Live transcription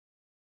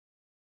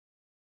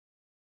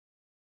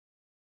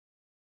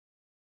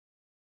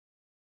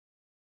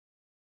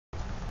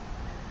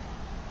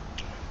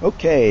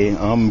Okay,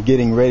 I'm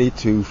getting ready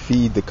to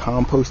feed the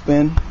compost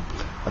bin.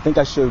 I think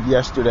I showed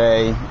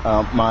yesterday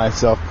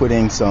myself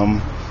putting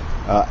some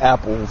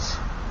apples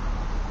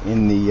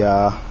in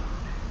the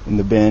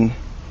bin,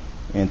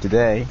 and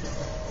today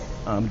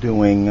I'm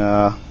doing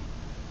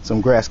some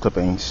grass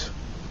clippings.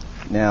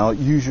 Now,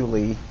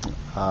 usually,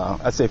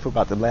 I'd say for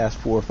about the last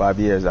 4 or 5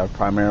 years, I've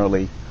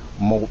primarily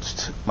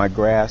mulched my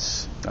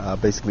grass,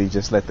 basically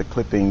just let the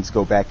clippings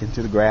go back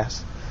into the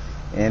grass.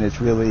 And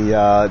it's really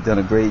done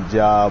a great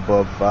job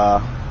of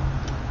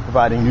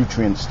providing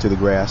nutrients to the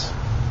grass.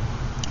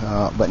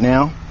 But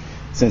now,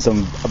 since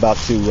I'm about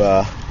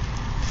to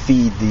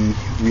feed the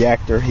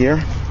reactor here,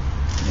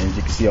 and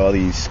you can see all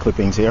these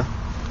clippings here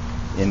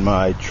in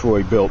my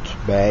Troy built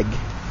bag,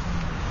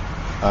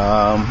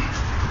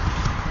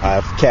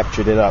 I've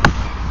captured it up.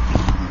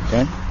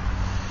 Okay,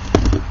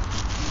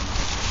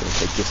 so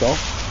take this off,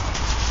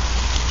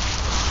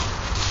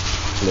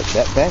 flip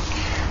that back,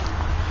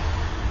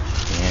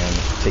 and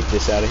take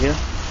this out of here.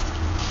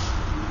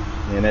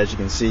 And as you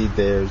can see,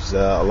 there's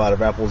a lot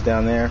of apples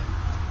down there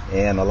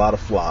and a lot of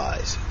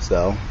flies.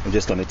 So I'm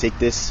just going to take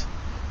this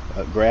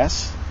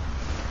grass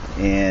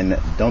and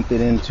dump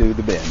it into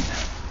the bin.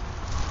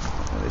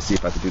 Let's see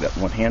if I can do that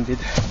one-handed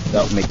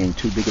without making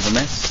too big of a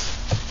mess.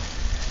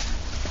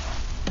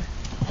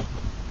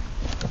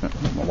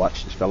 My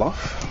watch just fell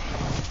off.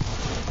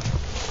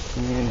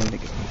 And there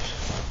it goes.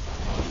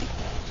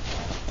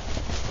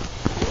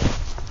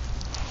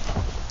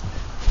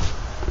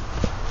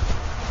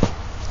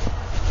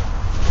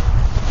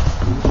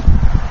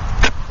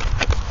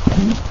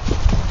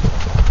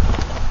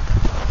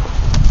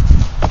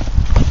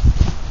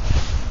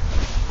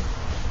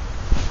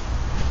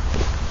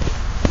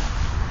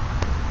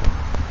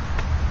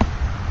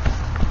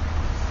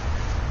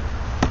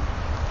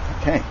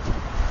 Okay.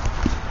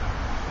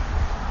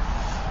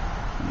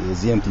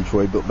 There's the empty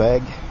Troy built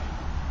bag.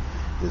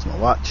 There's my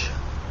watch.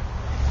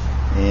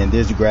 And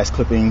there's the grass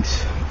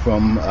clippings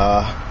from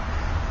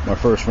my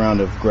first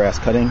round of grass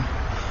cutting.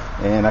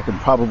 And I can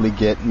probably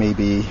get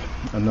maybe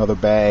another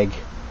bag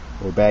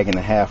or bag and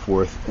a half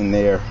worth in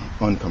there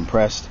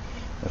uncompressed.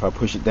 If I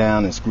push it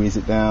down and squeeze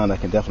it down, I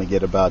can definitely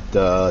get about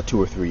 2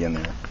 or 3 in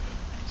there.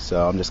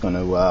 So I'm just going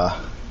to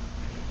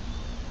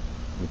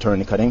return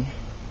the cutting.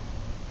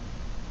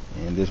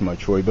 And there's my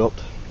Troy built.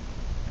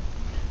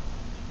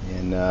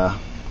 And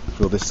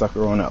fill this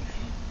sucker on up.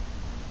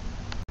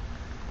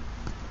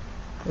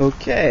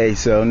 Okay,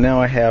 so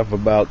now I have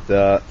about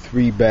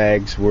 3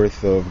 bags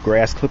worth of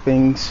grass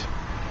clippings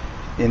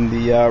in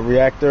the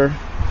reactor.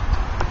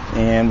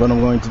 And what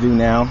I'm going to do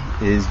now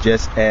is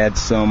just add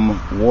some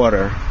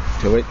water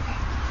to it.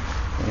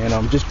 And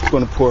I'm just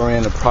going to pour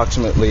in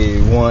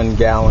approximately 1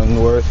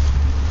 gallon worth,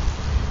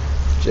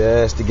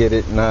 just to get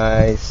it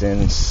nice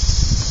and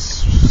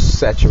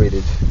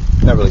saturated.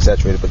 Not really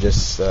saturated, but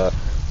just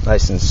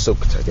nice and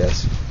soaked, I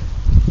guess.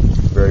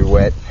 Very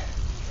wet.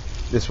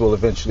 This will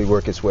eventually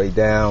work its way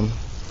down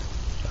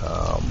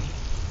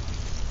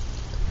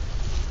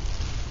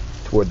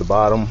toward the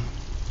bottom.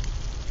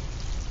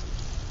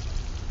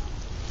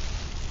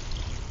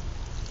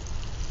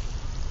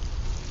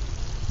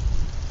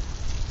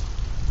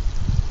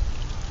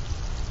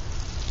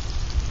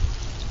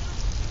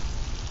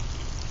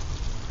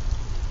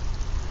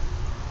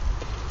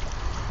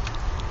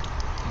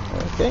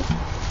 Okay.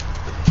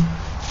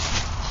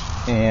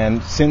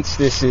 And since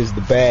this is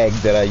the bag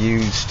that I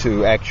use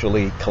to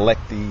actually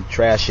collect the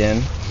trash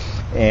in,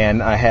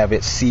 and I have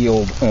it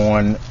sealed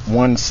on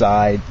one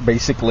side,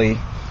 basically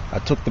I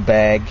took the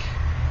bag,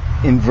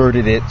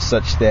 inverted it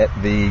such that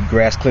the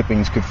grass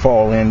clippings could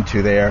fall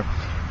into there,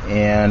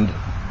 and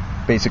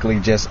basically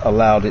just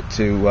allowed it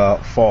to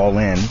fall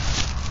in.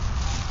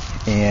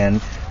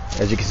 And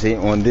as you can see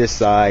on this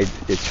side,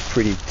 it's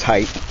pretty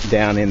tight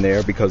down in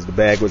there because the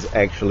bag was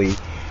actually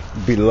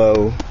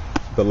below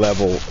the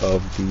level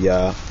of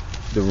the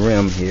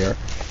rim here,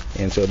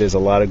 and so there's a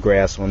lot of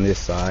grass on this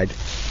side.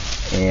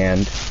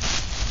 And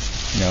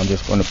now I'm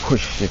just going to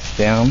push this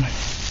down.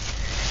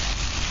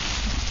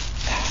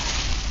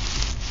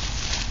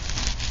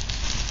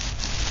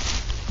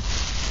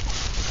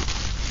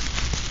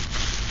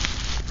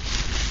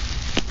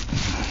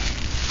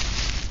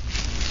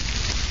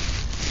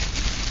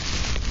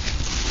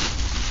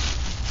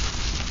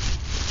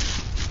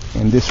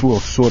 And this will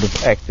sort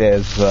of act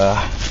as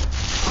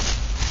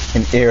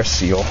an air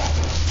seal.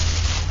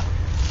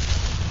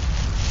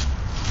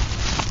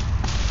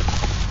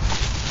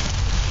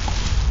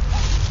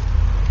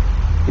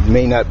 It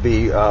may not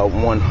be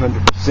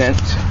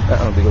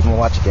 100%. There goes my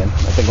watch again. I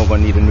think I'm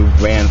going to need a new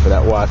brand for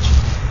that watch.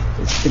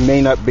 It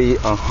may not be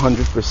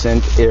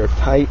 100%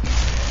 airtight,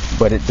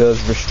 but it does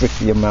restrict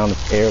the amount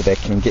of air that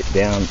can get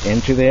down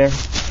into there,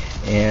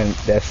 and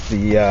that's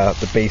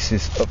the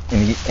basis of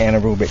any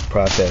anaerobic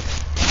process.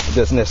 It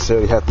doesn't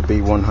necessarily have to be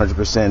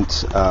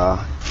 100%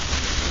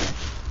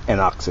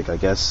 anoxic, I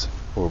guess,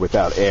 or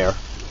without air,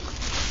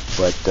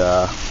 but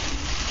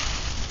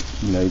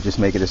you just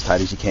make it as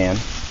tight as you can.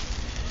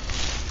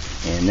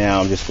 And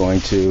now I'm just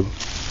going to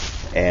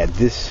add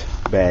this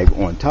bag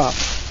on top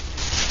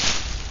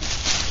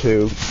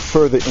to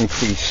further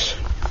increase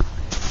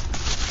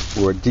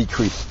or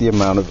decrease the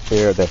amount of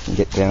air that can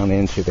get down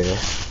into there.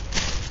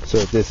 So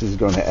this is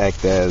going to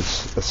act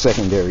as a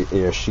secondary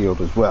air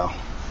shield as well.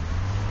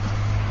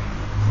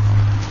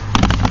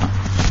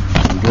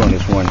 I'm doing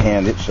this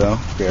one-handed, so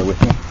bear with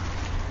me.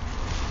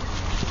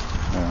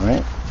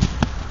 Alright.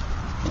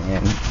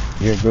 And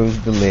here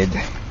goes the lid.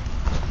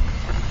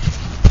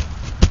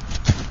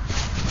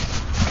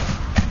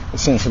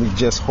 Essentially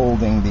just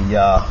holding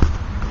the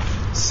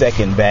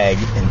second bag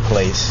in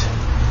place.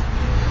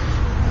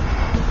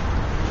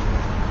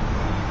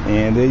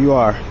 And there you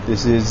are.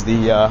 This is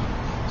the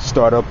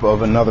startup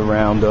of another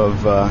round of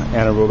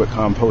anaerobic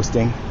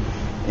composting.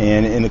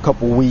 And in a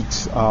couple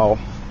weeks, I'll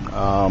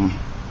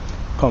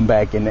come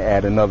back and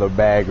add another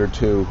bag or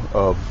two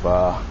of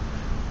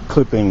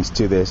clippings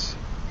to this,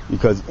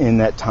 because in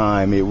that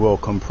time it will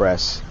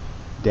compress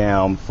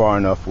down far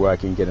enough where I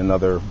can get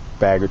another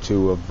bag or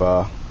two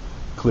of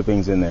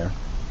clippings in there.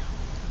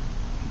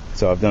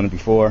 So I've done it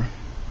before,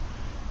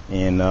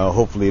 and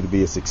hopefully it'll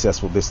be as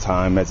successful this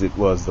time as it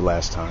was the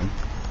last time.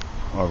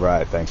 All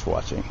right, thanks for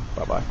watching.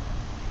 Bye-bye.